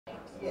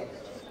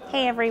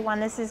Hey everyone,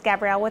 this is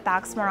Gabrielle with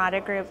Oxmoor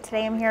Auto Group.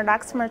 Today I'm here at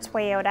Oxmoor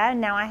Toyota.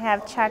 Now I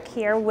have Chuck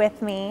here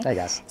with me. Hey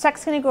guys.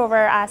 Chuck's going to go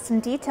over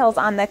some details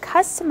on the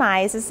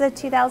customized. This is a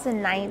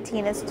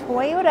 2019. It's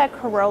Toyota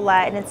Corolla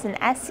and it's an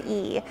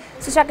SE.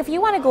 So Chuck, if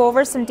you want to go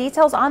over some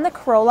details on the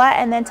Corolla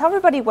and then tell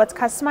everybody what's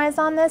customized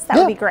on this, that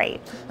would be great.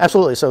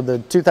 Absolutely. So the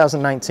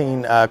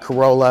 2019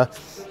 Corolla,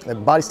 the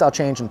body style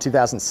change in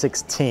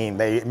 2016.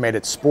 They made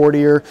it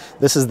sportier.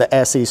 This is the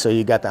SE, so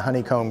you got the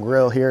honeycomb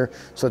grille here.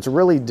 So it's a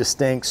really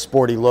distinct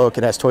sporty look.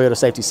 It has Toyota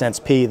Safety Sense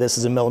P. This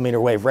is a millimeter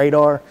wave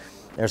radar.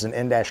 There's an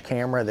in-dash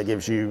camera that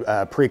gives you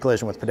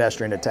pre-collision with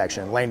pedestrian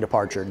detection, lane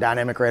departure,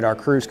 dynamic radar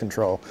cruise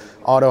control,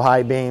 auto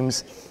high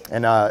beams,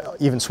 and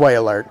even sway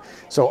alert.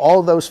 So all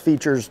of those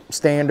features,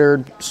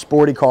 standard,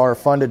 sporty car,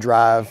 fun to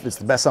drive. It's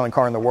the best-selling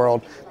car in the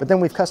world. But then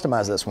we've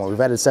customized this one. We've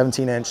added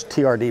 17-inch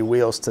TRD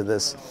wheels to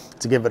this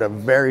to give it a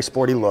very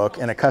sporty look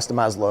and a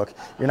customized look.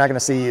 You're not going to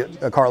see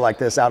a car like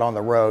this out on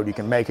the road. You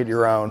can make it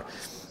your own.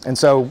 And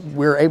so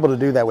we're able to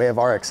do that. We have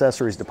our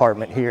accessories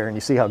department here, and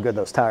you see how good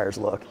those tires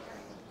look.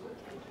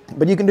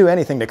 But you can do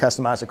anything to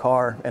customize a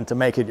car and to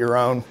make it your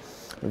own.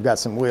 We've got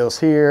some wheels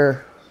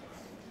here.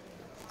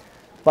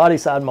 Body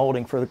side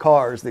molding for the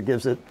cars that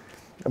gives it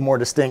a more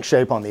distinct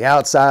shape on the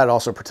outside.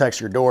 Also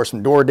protects your doors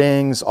from door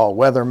dings, all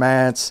weather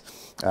mats.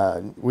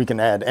 We can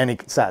add any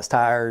size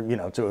tire,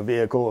 to a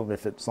vehicle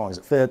as long as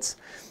it fits.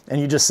 And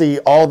you just see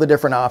all the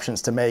different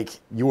options to make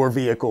your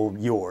vehicle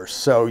yours.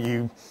 So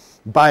you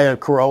buy a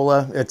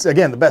Corolla. It's,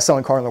 again, the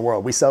best-selling car in the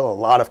world. We sell a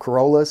lot of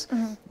Corollas.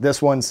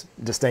 This one's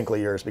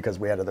distinctly yours because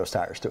we added those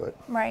tires to it.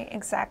 Right,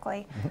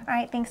 exactly. All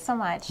right, thanks so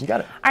much. You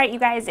got it. All right, you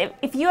guys,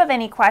 if you have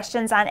any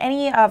questions on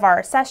any of our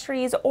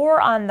accessories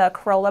or on the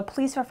Corolla,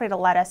 please feel free to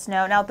let us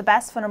know. Now, the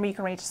best phone number you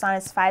can reach us on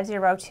is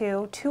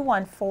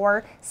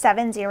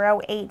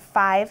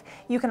 502-214-7085.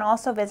 You can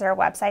also visit our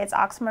website. It's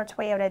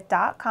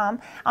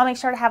oxmoortoyota.com. I'll make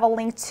sure to have a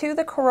link to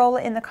the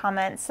Corolla in the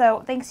comments.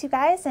 So thanks, you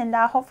guys, and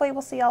hopefully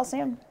we'll see you all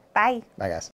soon. Bye. Bye, guys.